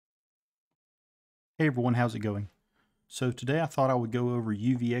Hey everyone, how's it going? So today I thought I would go over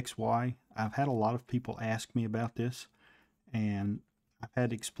Uvxy. I've had a lot of people ask me about this, and I've had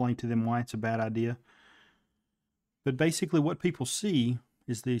to explain to them why it's a bad idea. But basically what people see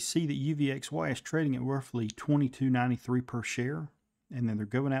is they see that Uvxy is trading at roughly $22.93 per share, and then they're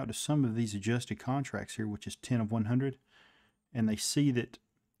going out to some of these adjusted contracts here, which is 10 of 100, and they see that,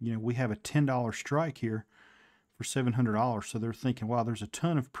 we have a $10 strike here for $700. So they're thinking, wow, there's a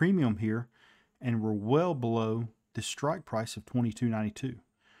ton of premium here, and we're well below the strike price of $22.92.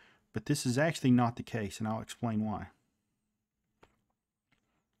 But this is actually not the case, and I'll explain why.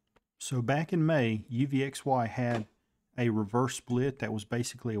 So back in May, Uvxy had a reverse split that was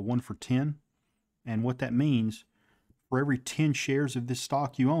basically a 1 for 10. And what that means, for every 10 shares of this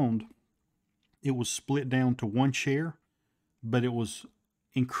stock you owned, it was split down to 1 share, but it was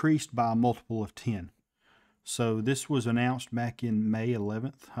increased by a multiple of 10. So this was announced back in May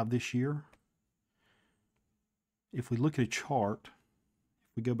 11th of this year. If we look at a chart,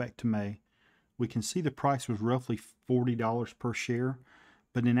 if we go back to May, we can see the price was roughly $40 per share,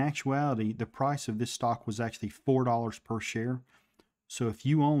 but in actuality, the price of this stock was actually $4 per share. So if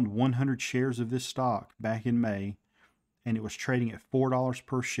you owned 100 shares of this stock back in May, and it was trading at $4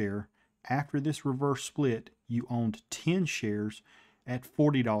 per share, after this reverse split, you owned 10 shares at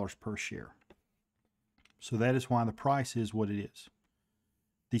 $40 per share. So that is why the price is what it is.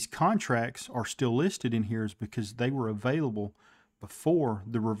 These contracts are still listed in here is because they were available before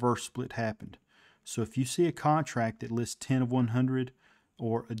the reverse split happened. So if you see a contract that lists 10 of 100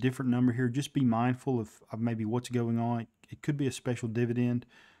 or a different number here, just be mindful of maybe what's going on. It could be a special dividend,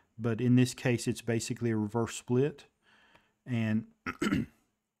 but in this case, it's basically a reverse split. And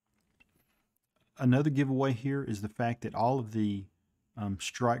another giveaway here is the fact that all of the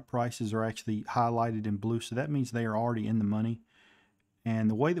strike prices are actually highlighted in blue, so that means they are already in the money.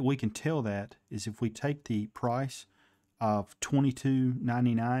 And the way that we can tell that is if we take the price of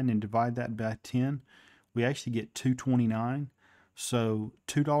 $22.99 and divide that by 10, we actually get $2.29. So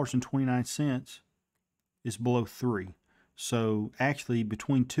 $2.29 is below 3. So actually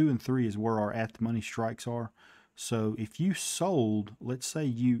between 2 and 3 is where our at the money strikes are. So if you sold, let's say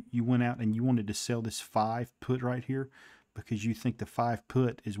you went out and you wanted to sell this 5 put right here because you think the 5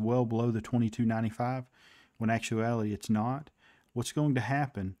 put is well below the $22.95, when actuality it's not. What's going to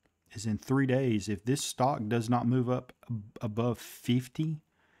happen is in 3 days, if this stock does not move up above 50,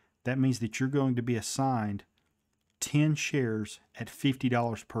 that means that you're going to be assigned 10 shares at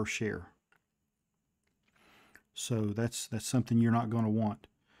 $50 per share. So that's something you're not going to want.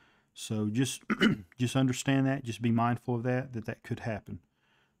 So just understand that, just be mindful of that could happen.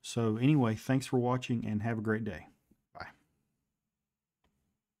 So anyway, thanks for watching and have a great day.